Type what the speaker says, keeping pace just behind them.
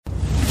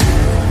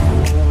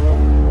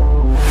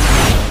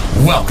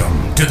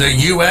to the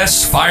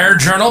U.S. Fire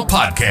Journal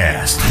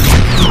podcast.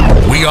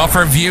 We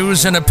offer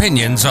views and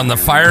opinions on the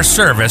fire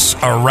service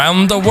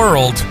around the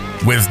world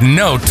with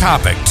no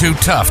topic too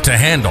tough to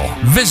handle.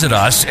 Visit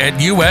us at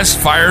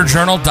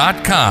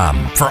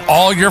usfirejournal.com for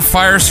all your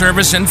fire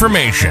service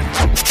information.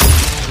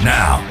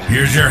 Now,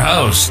 here's your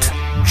host,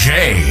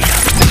 Jay.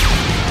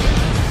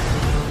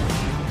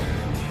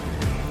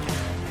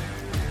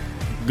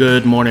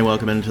 Good morning.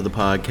 Welcome into the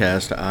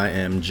podcast. I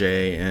am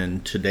Jay,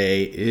 and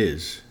today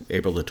is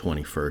April the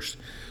 21st,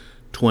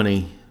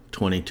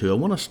 2022. I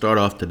want to start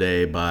off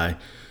today by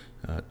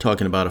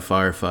talking about a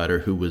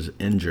firefighter who was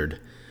injured.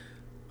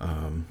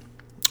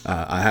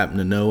 I happen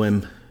to know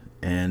him,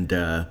 and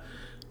I'm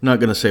not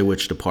going to say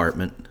which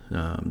department.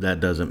 That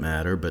doesn't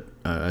matter, but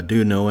I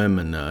do know him,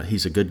 and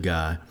he's a good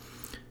guy.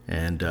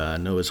 And I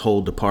know his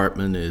whole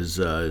department is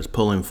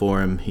pulling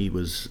for him. He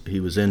was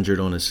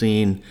injured on the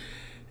scene,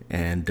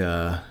 and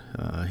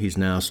he's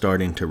now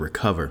starting to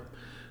recover.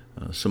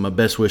 So my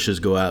best wishes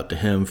go out to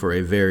him for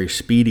a very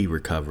speedy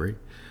recovery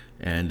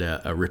and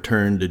a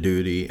return to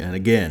duty. And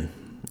again,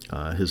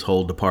 his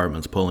whole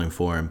department's pulling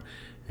for him,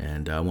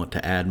 and I want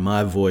to add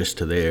my voice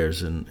to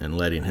theirs and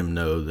letting him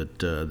know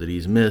that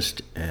he's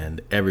missed, and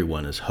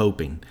everyone is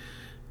hoping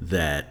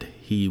that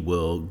he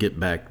will get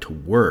back to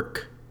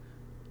work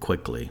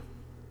quickly.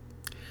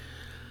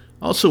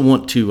 I also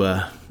want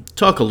to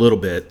talk a little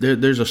bit.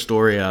 There's a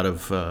story out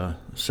of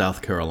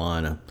South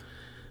Carolina.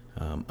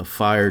 A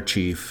fire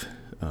chief,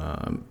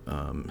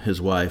 his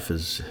wife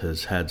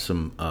has had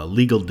some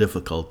legal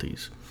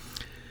difficulties,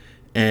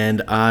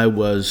 and I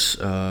was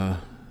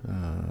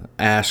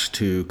asked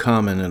to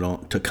comment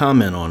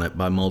on it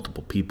by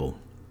multiple people.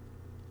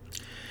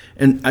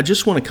 And I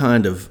just want to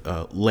kind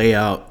of lay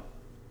out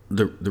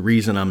the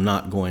reason I'm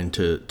not going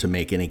to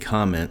make any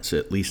comments,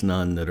 at least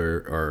none that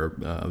are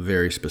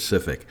very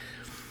specific.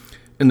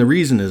 And the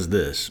reason is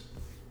this: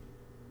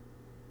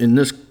 in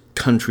this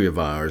country of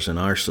ours, in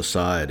our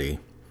society,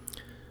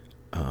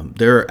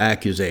 there are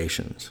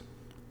accusations.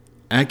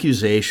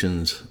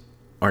 Accusations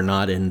are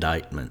not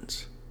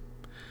indictments.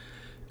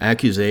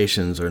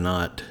 Accusations are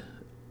not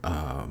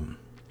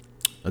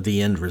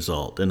the end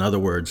result. In other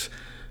words,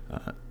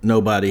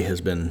 nobody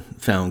has been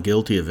found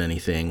guilty of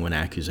anything when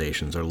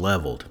accusations are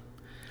leveled.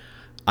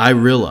 I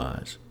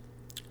realize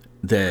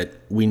that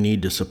we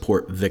need to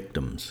support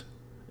victims.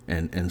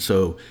 And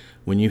so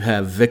when you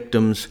have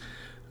victims,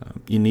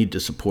 you need to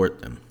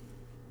support them.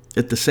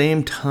 At the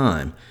same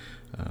time,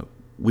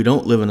 we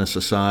don't live in a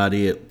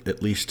society,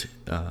 at least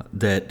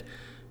that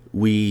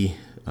we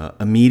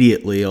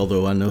immediately,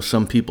 although I know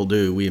some people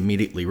do, we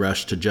immediately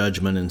rush to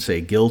judgment and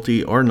say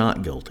guilty or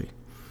not guilty.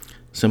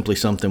 Simply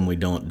something we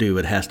don't do.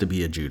 It has to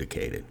be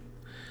adjudicated.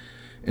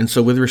 And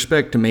so with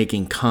respect to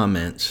making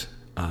comments,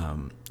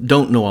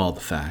 don't know all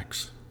the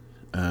facts.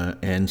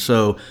 And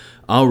so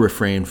I'll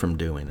refrain from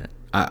doing it.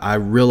 I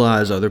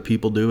realize other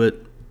people do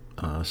it.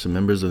 Some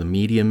members of the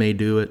media may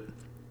do it.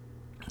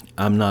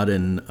 I'm not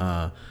in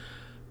the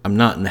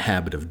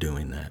habit of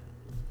doing that.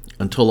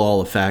 Until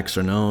all the facts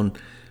are known,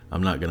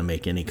 I'm not going to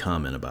make any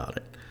comment about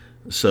it.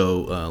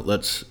 So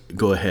let's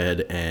go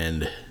ahead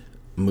and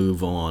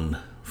move on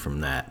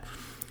from that.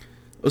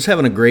 I was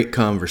having a great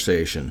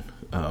conversation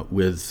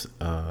with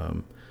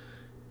a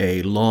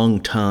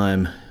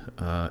longtime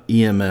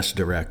EMS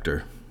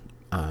director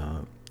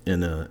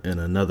in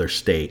another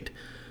state,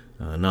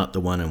 not the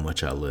one in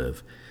which I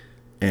live,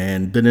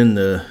 and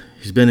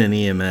he's been in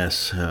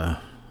EMS. I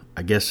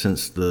guess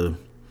since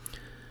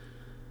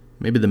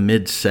maybe the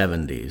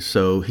mid-'70s.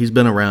 So he's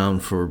been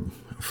around for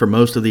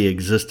most of the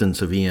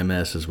existence of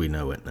EMS as we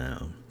know it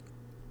now.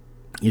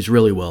 He's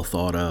really well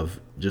thought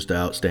of, just an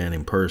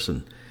outstanding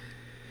person.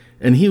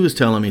 And he was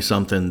telling me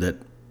something that,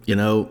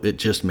 it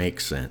just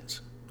makes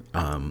sense.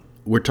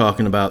 We're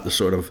talking about the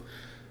sort of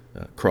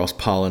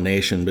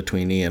cross-pollination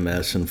between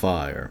EMS and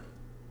fire.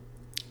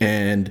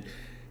 And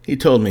he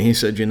told me, he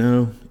said,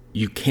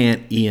 you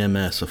can't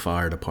EMS a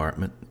fire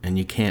department, and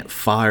you can't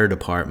fire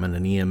department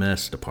an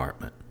EMS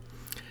department.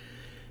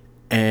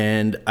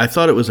 And I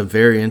thought it was a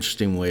very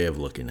interesting way of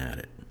looking at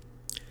it.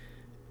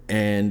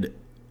 And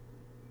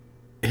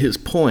his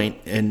point,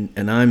 and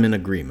I'm in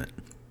agreement,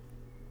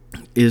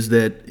 is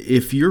that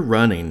if you're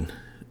running,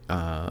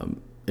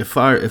 if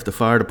the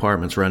fire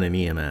department's running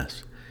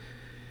EMS,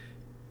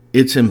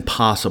 it's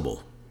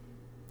impossible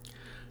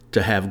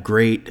to have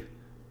great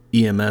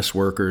EMS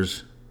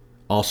workers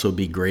also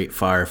be great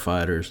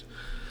firefighters.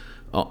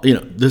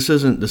 This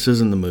isn't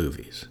the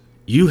movies.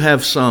 You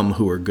have some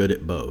who are good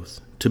at both,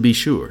 to be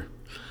sure,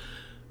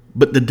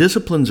 but the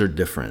disciplines are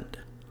different.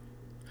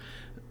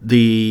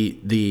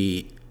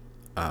 The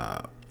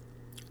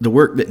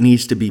work that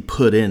needs to be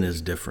put in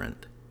is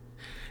different,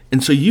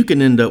 and so you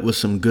can end up with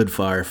some good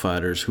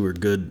firefighters who are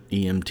good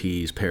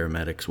EMTs,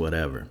 paramedics,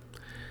 whatever.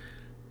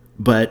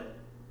 But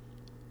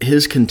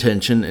his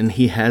contention, and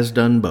he has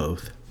done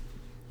both,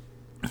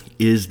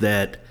 is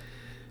that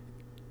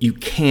you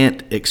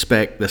can't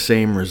expect the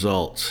same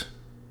results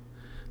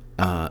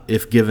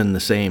if given the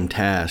same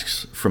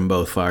tasks from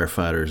both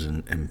firefighters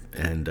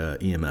and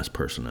EMS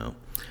personnel.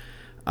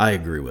 I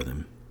agree with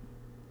him.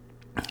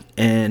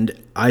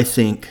 And I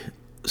think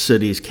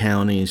cities,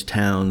 counties,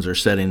 towns are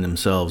setting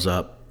themselves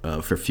up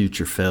for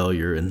future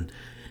failure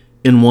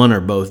in one or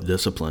both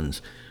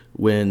disciplines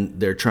when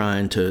they're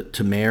trying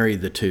to marry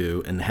the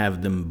two and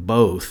have them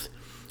both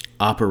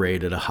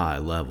operate at a high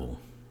level.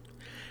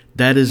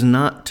 That is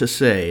not to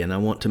say, and I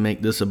want to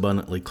make this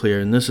abundantly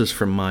clear, and this is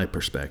from my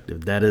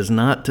perspective, that is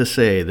not to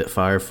say that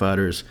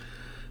firefighters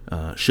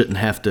shouldn't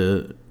have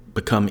to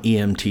become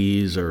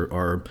EMTs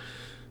or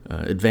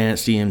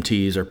advanced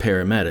EMTs or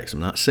paramedics. I'm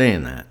not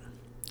saying that.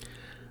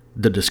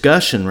 The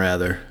discussion,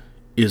 rather,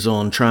 is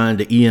on trying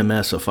to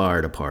EMS a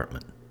fire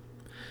department.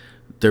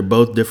 They're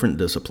both different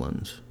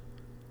disciplines.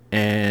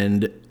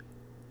 And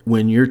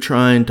when you're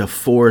trying to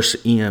force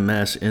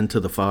EMS into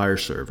the fire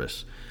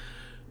service,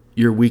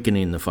 you're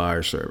weakening the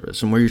fire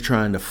service. And where you're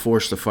trying to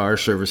force the fire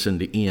service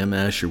into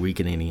EMS, you're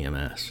weakening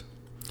EMS.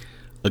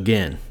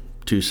 Again,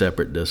 two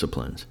separate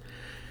disciplines.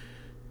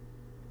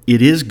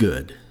 It is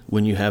good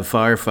when you have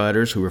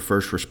firefighters who are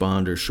first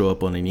responders show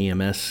up on an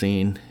EMS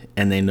scene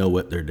and they know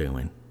what they're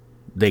doing.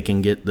 They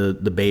can get the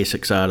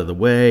basics out of the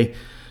way.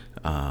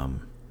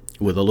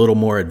 With a little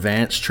more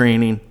advanced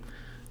training,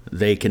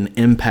 they can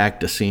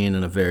impact a scene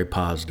in a very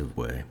positive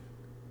way.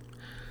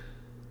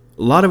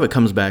 A lot of it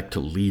comes back to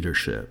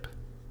leadership.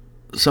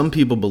 Some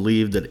people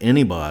believe that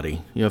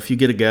anybody, if you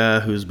get a guy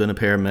who's been a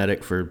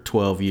paramedic for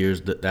 12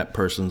 years, that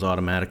person's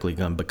automatically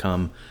going to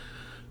become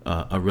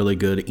a really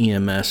good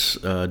EMS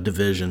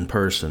division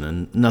person,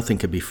 and nothing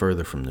could be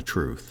further from the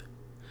truth.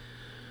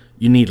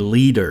 You need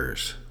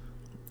leaders,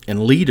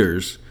 and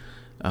leaders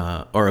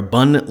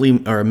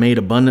are made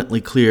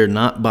abundantly clear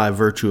not by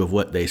virtue of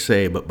what they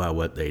say, but by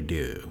what they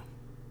do.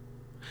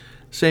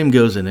 Same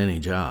goes in any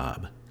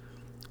job,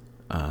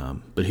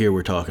 but here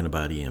we're talking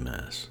about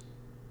EMS.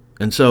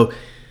 And so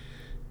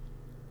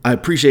I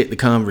appreciate the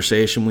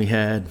conversation we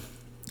had,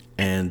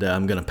 and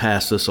I'm going to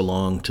pass this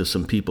along to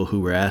some people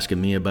who were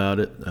asking me about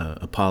it,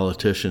 a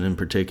politician in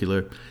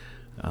particular,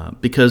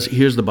 because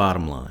here's the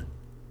bottom line.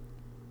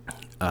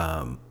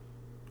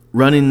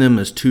 Running them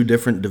as two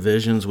different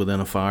divisions within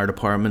a fire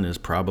department is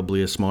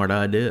probably a smart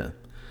idea.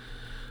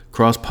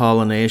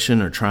 Cross-pollination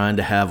or trying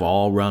to have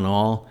all run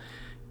all,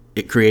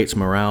 it creates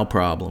morale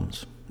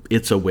problems.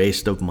 It's a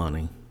waste of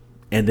money.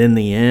 And in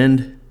the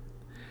end,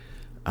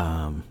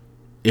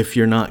 if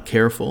you're not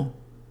careful,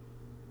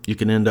 you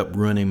can end up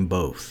running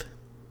both.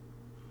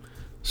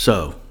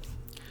 So,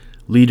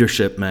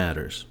 leadership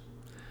matters.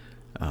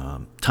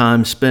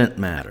 Time spent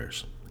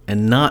matters.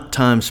 And not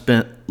time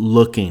spent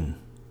looking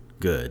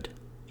good.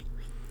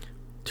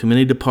 Too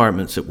many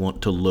departments that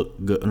want to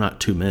look good,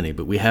 not too many,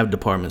 but we have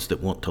departments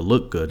that want to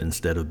look good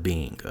instead of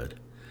being good.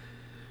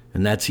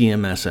 And that's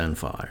EMS and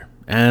fire,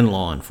 and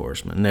law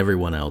enforcement, and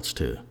everyone else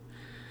too.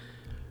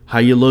 How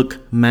you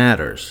look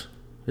matters.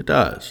 It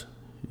does.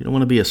 You don't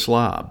want to be a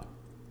slob.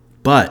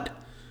 But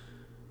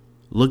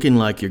looking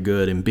like you're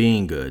good and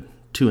being good,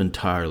 two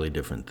entirely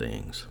different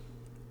things.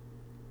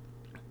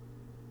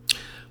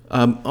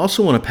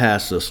 Also want to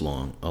pass this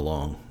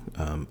along.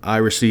 I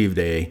received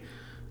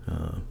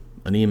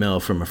an email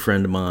from a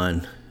friend of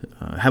mine.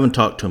 I haven't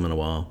talked to him in a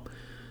while,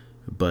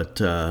 but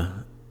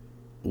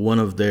one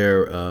of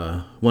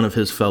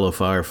his fellow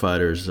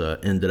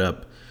firefighters ended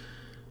up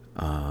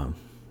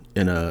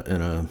in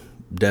a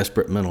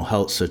desperate mental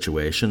health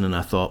situation, and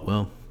I thought,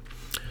 well,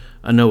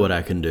 I know what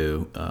I can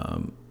do.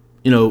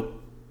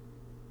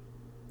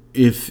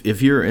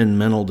 If you're in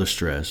mental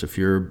distress, if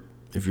you're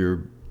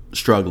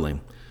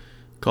struggling,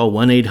 call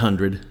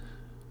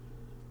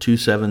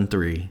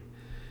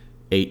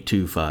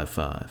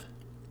 1-800-273-8255.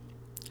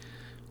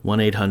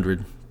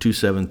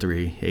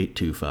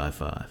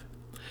 1-800-273-8255.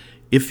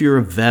 If you're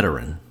a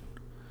veteran,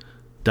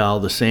 dial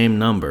the same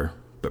number,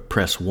 but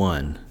press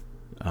 1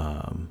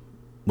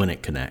 when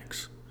it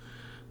connects.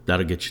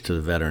 That'll get you to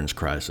the Veterans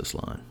Crisis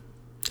Line.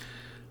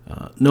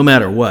 No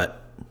matter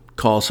what,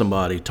 call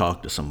somebody,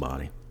 talk to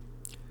somebody.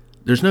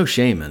 There's no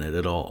shame in it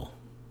at all.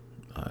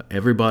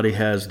 Everybody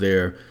has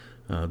the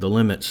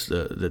limits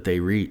that they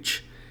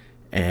reach,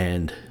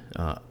 and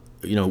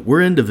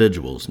we're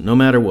individuals, no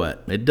matter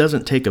what. It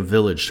doesn't take a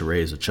village to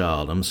raise a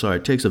child. I'm sorry,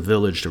 it takes a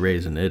village to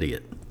raise an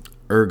idiot.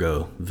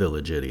 Ergo,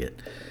 village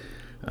idiot.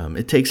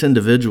 It takes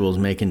individuals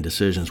making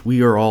decisions.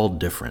 We are all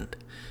different.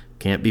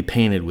 Can't be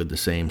painted with the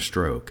same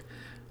stroke.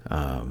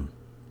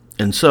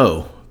 And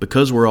so,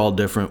 because we're all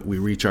different, we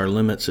reach our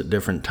limits at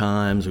different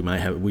times.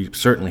 We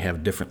certainly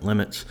have different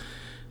limits,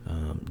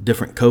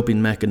 different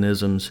coping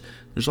mechanisms.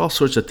 There's all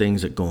sorts of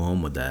things that go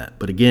on with that.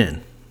 But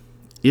again,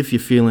 if you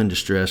feel in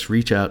distress,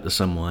 reach out to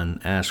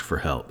someone, ask for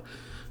help.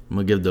 I'm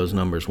going to give those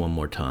numbers one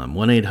more time.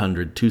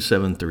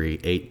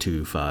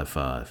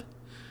 1-800-273-8255.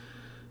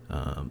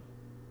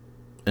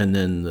 And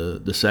then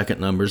the second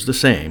number is the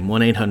same,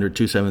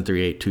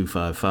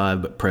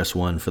 1-800-273-8255, but press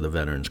 1 for the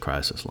Veterans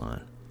Crisis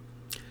Line.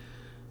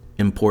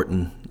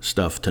 Important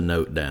stuff to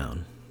note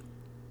down.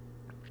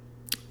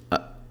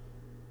 I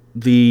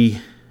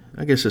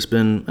guess it's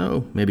been,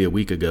 maybe a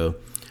week ago,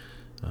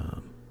 I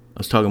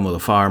was talking with a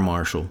fire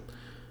marshal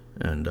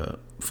And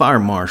fire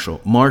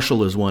marshal.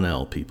 Marshal is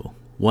 1L, people.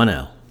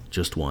 1L.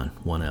 Just one.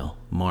 1L.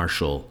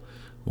 Marshal.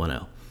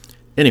 1L.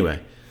 Anyway,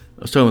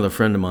 I was talking with a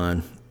friend of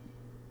mine.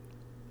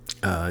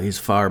 He's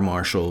a fire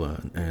marshal,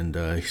 and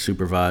he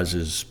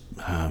supervises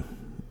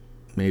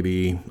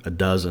maybe a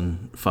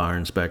dozen fire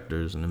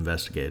inspectors and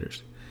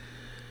investigators.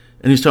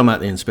 And he's talking about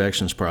the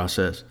inspections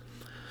process.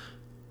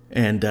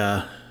 And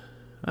I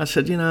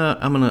said,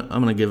 I'm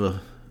gonna give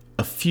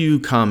a few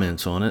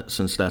comments on it,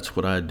 since that's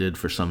what I did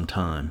for some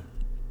time.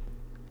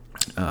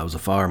 I was a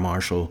fire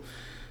marshal,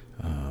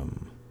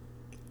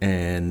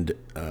 and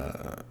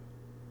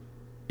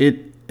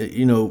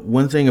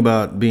one thing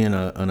about being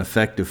an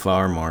effective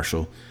fire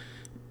marshal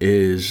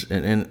is,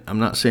 and I'm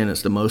not saying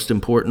it's the most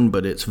important,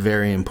 but it's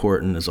very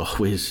important, is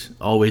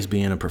always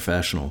being a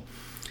professional.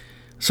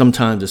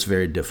 Sometimes it's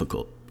very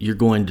difficult. You're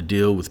going to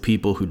deal with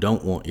people who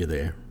don't want you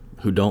there,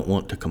 who don't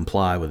want to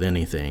comply with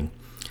anything,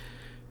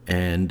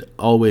 and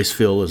always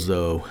feel as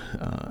though,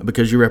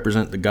 because you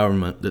represent the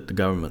government, that the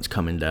government's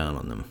coming down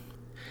on them.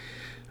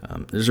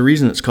 There's a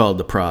reason it's called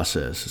the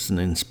process. It's an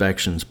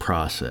inspections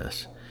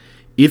process.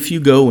 If you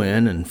go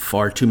in, and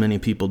far too many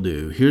people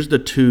do, here's the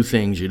two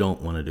things you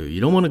don't want to do.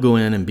 You don't want to go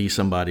in and be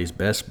somebody's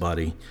best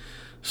buddy,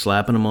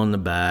 slapping them on the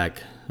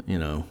back,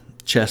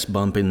 chest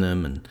bumping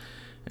them,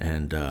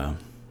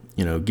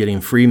 and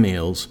getting free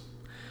meals,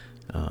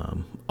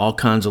 all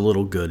kinds of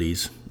little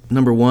goodies.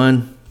 Number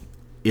one,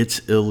 it's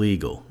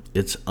illegal.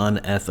 It's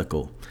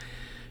unethical.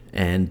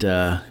 And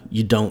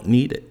you don't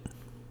need it,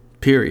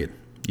 period.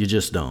 You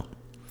just don't.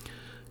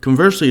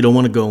 Conversely, you don't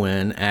want to go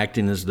in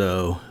acting as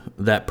though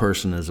that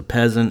person is a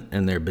peasant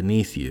and they're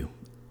beneath you.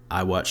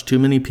 I watch too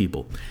many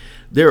people.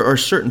 There are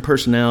certain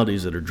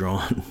personalities that are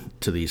drawn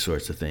to these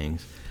sorts of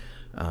things.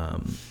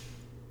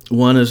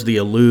 One is the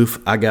aloof,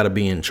 I got to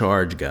be in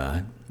charge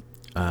guy.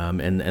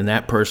 And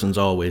that person's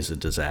always a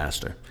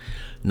disaster.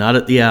 Not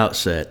at the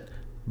outset,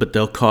 but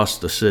they'll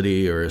cost the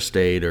city or a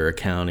state or a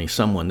county,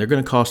 someone. They're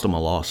going to cost them a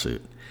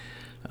lawsuit.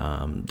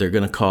 They're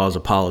going to cause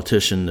a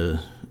politician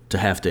to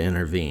have to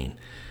intervene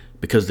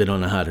because they don't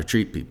know how to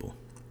treat people.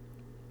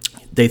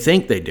 They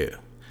think they do,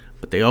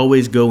 but they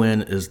always go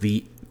in as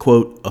the,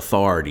 quote,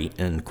 authority,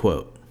 end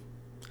quote.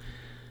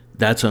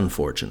 That's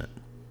unfortunate.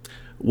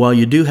 While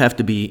you do have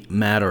to be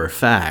matter of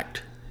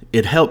fact,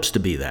 it helps to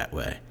be that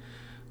way.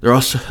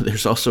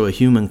 There's also a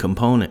human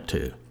component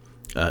to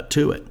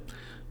it.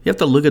 You have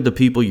to look at the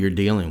people you're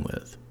dealing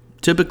with.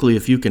 Typically,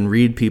 if you can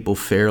read people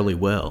fairly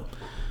well,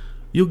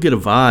 you'll get a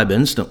vibe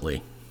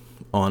instantly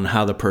on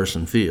how the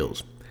person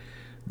feels.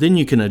 Then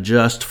you can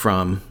adjust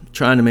from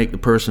trying to make the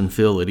person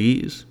feel at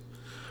ease,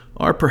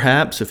 or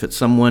perhaps if it's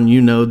someone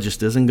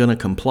just isn't going to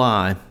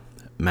comply,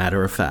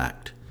 matter of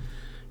fact,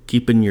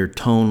 keeping your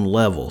tone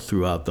level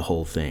throughout the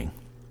whole thing.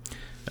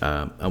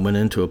 I went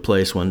into a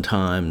place one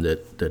time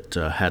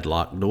that had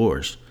locked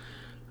doors,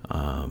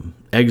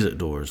 exit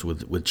doors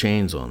with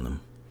chains on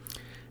them.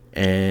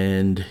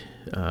 And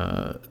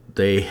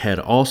they had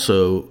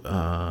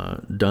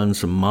also done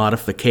some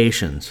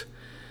modifications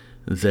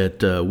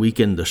that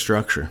weakened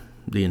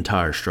the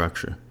entire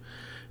structure.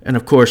 And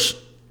of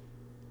course,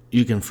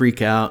 you can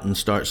freak out and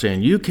start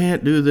saying, you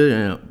can't do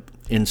this.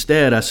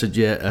 Instead, I said,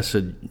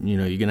 you're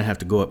going to have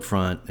to go up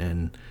front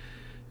and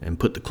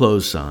put the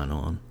close sign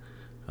on.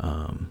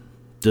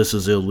 This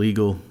is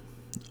illegal,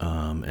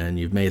 and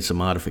you've made some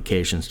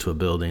modifications to a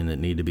building that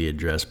need to be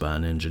addressed by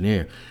an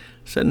engineer.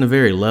 Said in a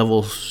very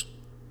level,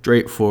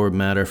 straightforward,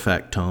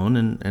 matter-of-fact tone,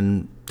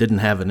 and didn't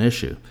have an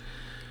issue.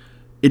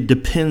 It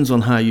depends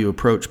on how you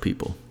approach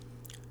people.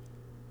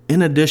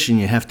 In addition,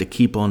 you have to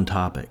keep on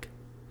topic.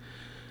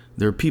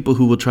 There are people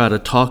who will try to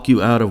talk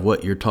you out of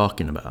what you're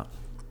talking about.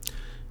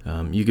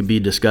 You could be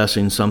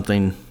discussing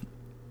something,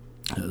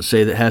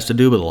 say, that has to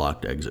do with a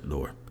locked exit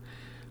door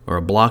or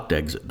a blocked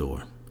exit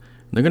door.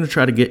 They're going to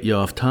try to get you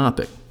off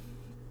topic.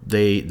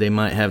 They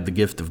might have the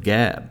gift of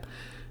gab.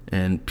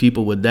 And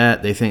people with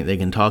that, they think they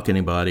can talk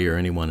anybody or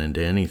anyone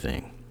into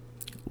anything.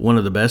 One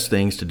of the best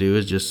things to do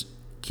is just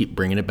keep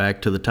bringing it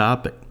back to the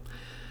topic.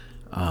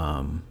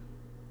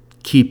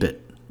 Keep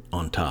it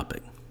on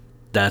topic.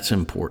 That's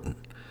important.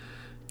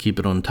 Keep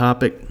it on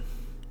topic,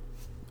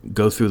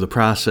 go through the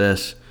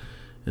process,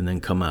 and then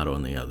come out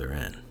on the other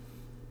end.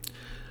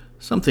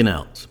 Something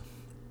else.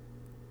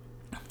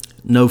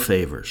 No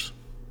favors.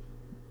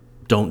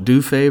 Don't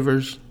do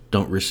favors,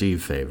 don't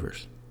receive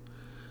favors.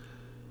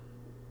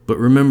 But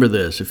remember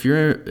this, if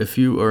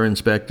you are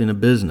inspecting a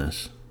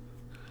business,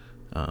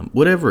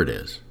 whatever it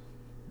is,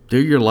 they're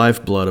your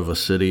lifeblood of a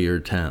city or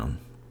town.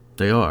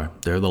 They're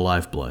the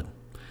lifeblood.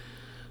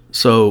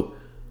 So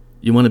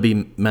you want to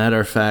be matter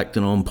of fact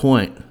and on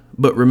point.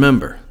 But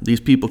remember,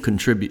 these people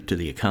contribute to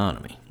the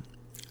economy.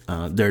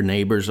 They're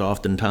neighbors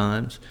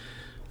oftentimes.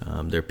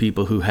 They're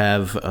people who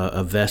have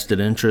a vested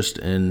interest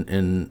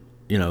in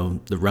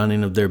the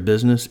running of their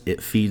business.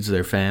 It feeds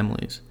their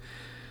families.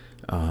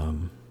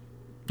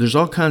 There's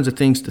all kinds of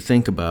things to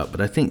think about, but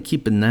I think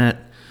keeping that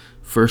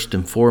first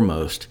and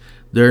foremost,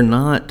 they're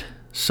not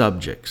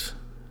subjects.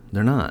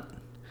 They're not.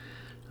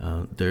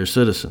 They're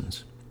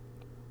citizens.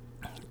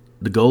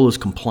 The goal is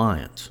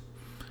compliance.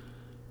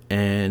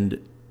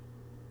 And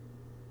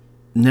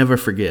never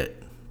forget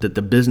that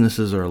the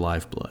businesses are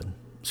lifeblood.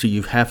 So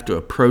you have to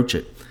approach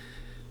it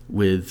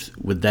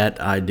with that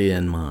idea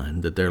in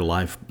mind, that they're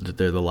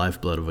the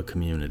lifeblood of a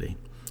community.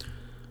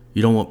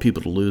 You don't want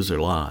people to lose their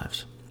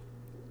lives.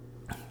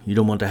 You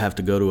don't want to have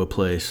to go to a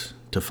place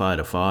to fight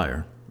a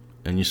fire,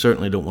 and you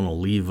certainly don't want to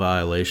leave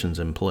violations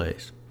in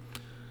place.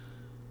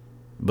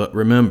 But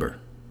remember,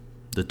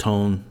 the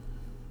tone,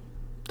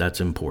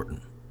 that's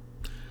important.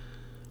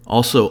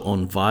 Also,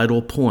 on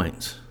vital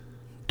points,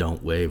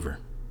 don't waver.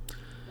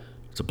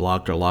 If it's a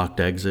blocked or locked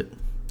exit,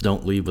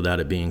 don't leave without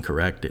it being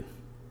corrected.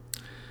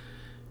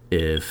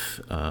 If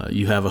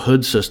you have a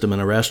hood system in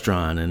a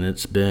restaurant and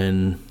it's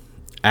been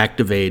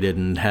activated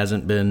and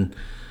hasn't been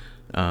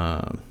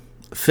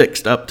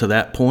fixed up to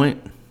that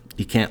point,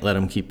 you can't let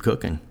them keep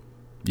cooking.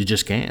 You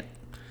just can't.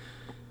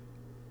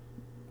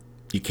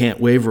 You can't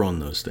waver on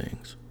those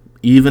things.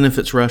 Even if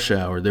it's rush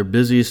hour, their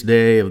busiest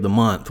day of the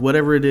month,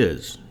 whatever it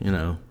is,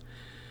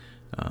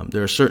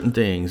 there are certain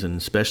things, and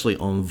especially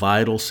on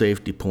vital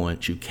safety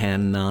points, you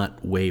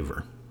cannot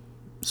waver.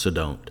 So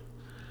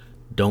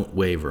don't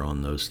waver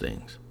on those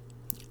things.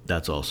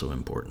 That's also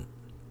important.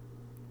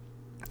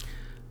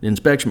 The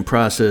inspection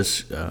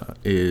process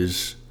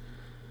is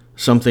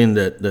something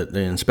that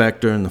the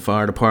inspector and the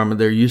fire department,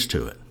 they're used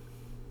to it.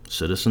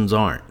 Citizens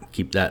aren't.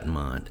 Keep that in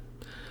mind.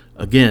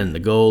 Again, the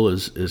goal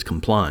is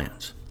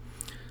compliance.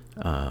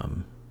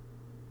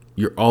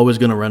 You're always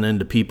going to run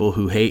into people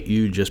who hate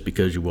you just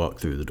because you walk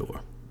through the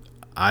door.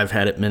 I've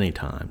had it many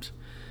times.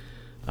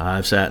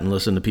 I've sat and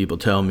listened to people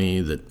tell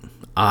me that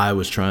I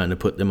was trying to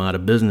put them out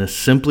of business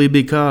simply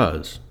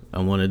because I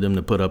wanted them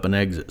to put up an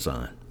exit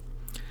sign,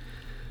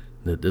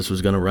 that this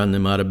was going to run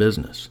them out of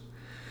business.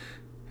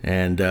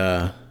 And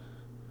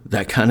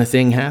that kind of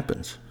thing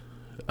happens.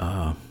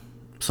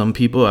 Some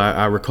people,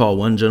 I recall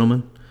one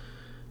gentleman,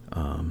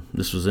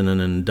 this was in an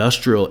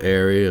industrial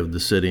area of the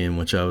city in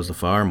which I was the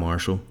fire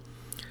marshal,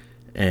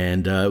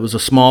 and it was a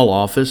small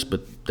office,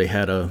 but they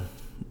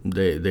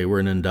were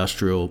an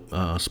industrial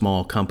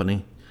small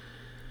company.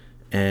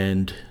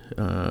 And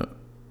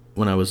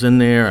when I was in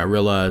there, I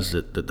realized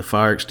that the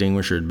fire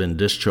extinguisher had been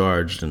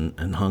discharged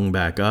and hung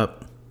back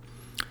up.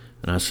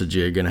 And I said,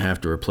 you're going to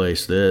have to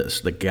replace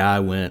this. The guy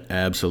went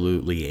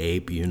absolutely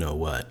ape, you know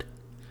what.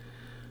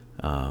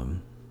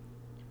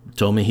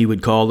 Told me he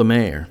would call the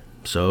mayor.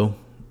 So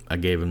I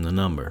gave him the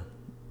number.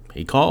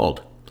 He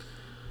called.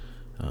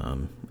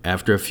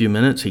 After a few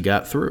minutes, he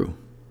got through.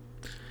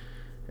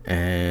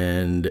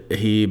 And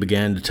he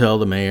began to tell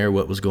the mayor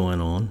what was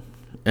going on.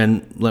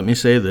 And let me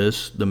say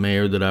this, the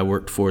mayor that I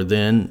worked for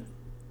then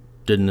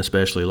didn't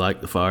especially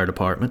like the fire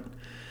department.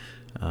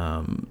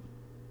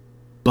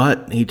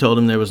 But he told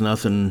him there was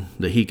nothing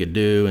that he could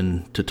do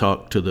and to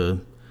talk to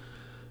the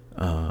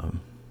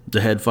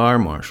head fire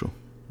marshal.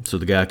 So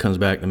the guy comes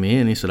back to me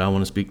and he said, I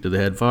want to speak to the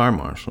head fire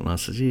marshal. And I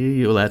said,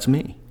 yeah, well, that's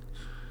me.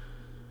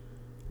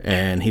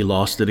 And he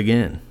lost it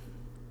again.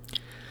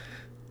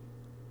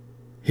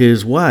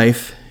 His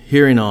wife,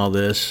 hearing all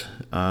this,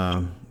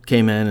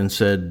 came in and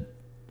said,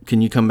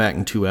 can you come back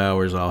in 2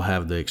 hours? I'll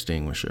have the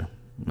extinguisher.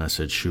 And I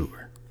said,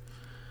 sure.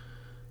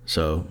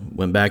 So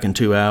went back in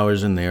 2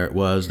 hours, and there it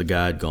was. The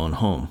guy had gone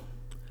home.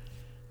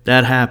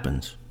 That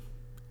happens.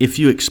 If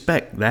you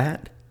expect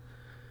that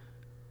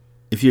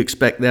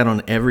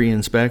on every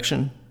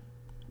inspection,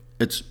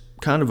 it's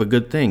kind of a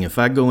good thing. If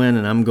I go in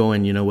and I'm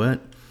going, you know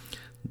what?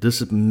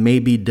 This may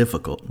be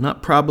difficult.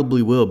 Not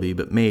probably will be,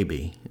 but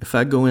maybe. If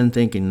I go in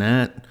thinking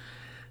that,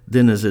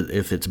 then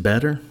if it's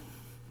better,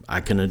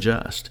 I can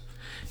adjust.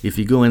 If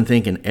you go in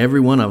thinking every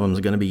one of them is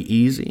going to be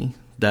easy,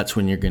 that's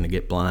when you're going to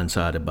get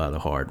blindsided by the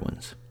hard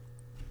ones.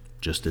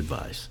 Just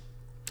advice.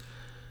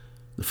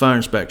 The fire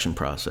inspection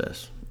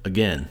process.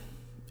 Again,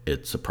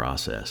 it's a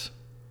process.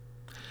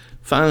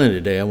 Finally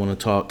today, I want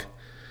to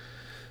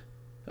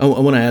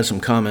add some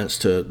comments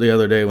to the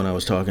other day when I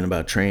was talking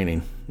about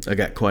training. I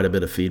got quite a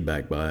bit of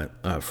feedback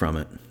from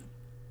it.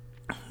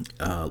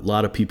 A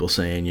lot of people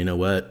saying, you know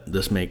what,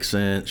 this makes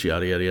sense,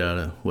 yada, yada,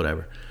 yada,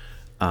 whatever.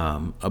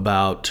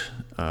 About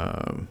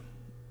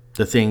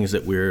the things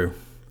that we're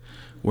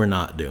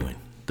not doing,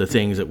 the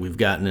things that we've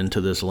gotten into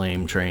this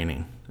lame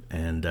training.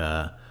 And,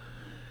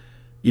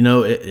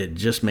 it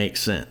just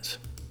makes sense.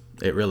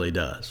 It really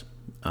does.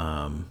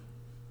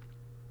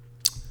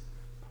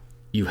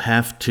 You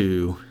have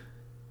to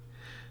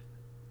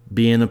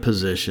be in a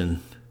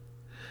position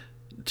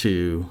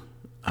to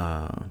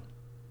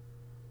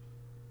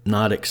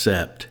not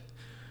accept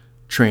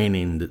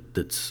training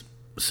that's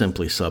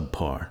simply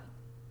subpar.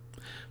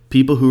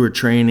 People who are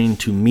training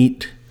to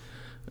meet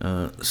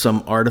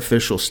some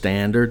artificial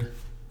standard,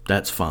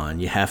 that's fine.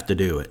 You have to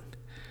do it.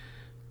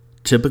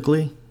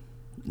 Typically,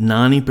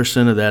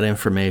 90% of that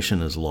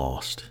information is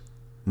lost,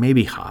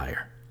 maybe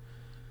higher.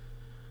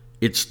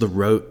 It's the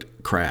rote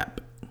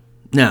crap.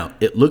 Now,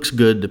 it looks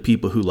good to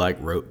people who like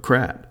rote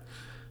crap.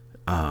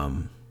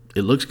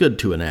 It looks good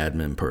to an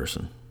admin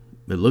person.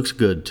 It looks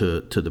good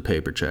to the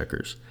paper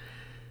checkers.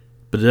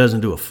 But it doesn't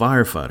do a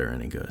firefighter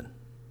any good.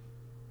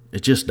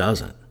 It just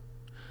doesn't.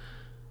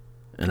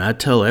 And I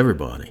tell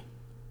everybody,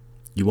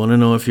 you want to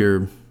know if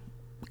your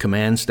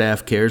command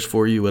staff cares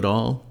for you at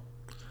all?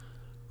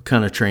 What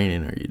kind of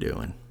training are you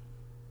doing?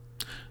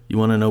 You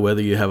want to know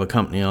whether you have a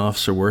company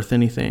officer worth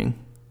anything?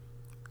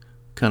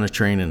 What kind of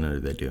training are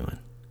they doing?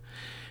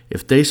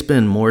 If they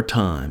spend more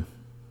time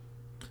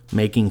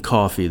making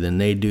coffee than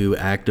they do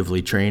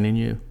actively training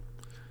you,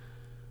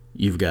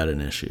 you've got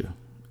an issue.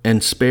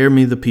 And spare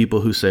me the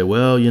people who say,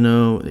 well, you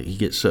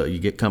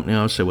get company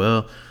officers say,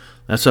 well,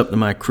 that's up to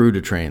my crew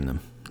to train them.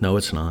 No,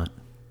 it's not.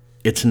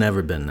 It's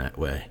never been that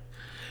way.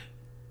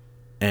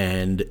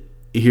 And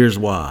here's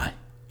why.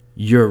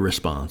 You're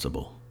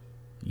responsible.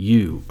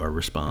 You are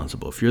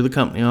responsible. If you're the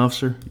company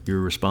officer,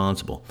 you're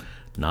responsible,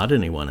 not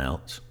anyone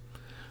else.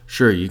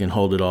 Sure, you can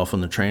hold it off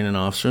on the training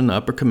officer and the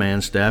upper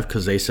command staff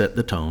because they set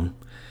the tone.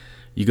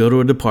 You go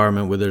to a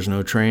department where there's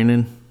no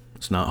training,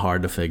 it's not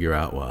hard to figure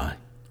out why.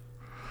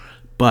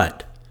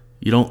 But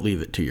you don't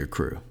leave it to your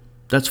crew.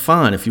 That's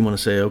fine if you want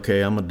to say,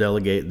 okay, I'm going to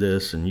delegate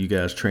this and you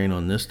guys train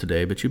on this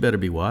today, but you better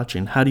be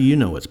watching. How do you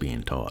know what's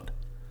being taught?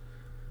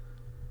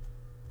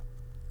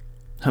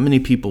 How many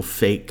people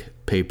fake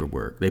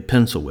paperwork? They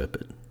pencil whip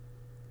it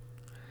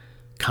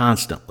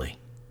constantly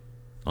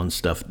on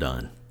stuff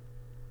done.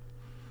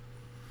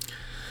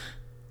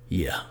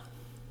 Yeah.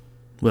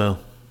 Well,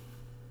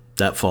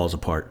 that falls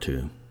apart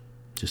too.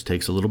 Just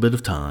takes a little bit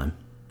of time.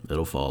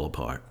 It'll fall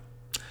apart.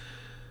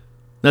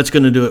 That's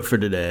going to do it for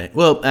today.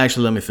 Well,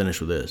 actually, let me finish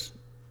with this.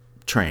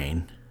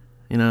 Train.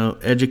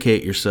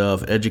 Educate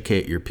yourself,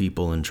 educate your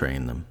people, and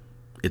train them.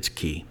 It's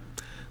key.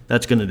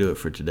 That's going to do it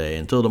for today.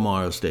 Until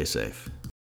tomorrow, stay safe.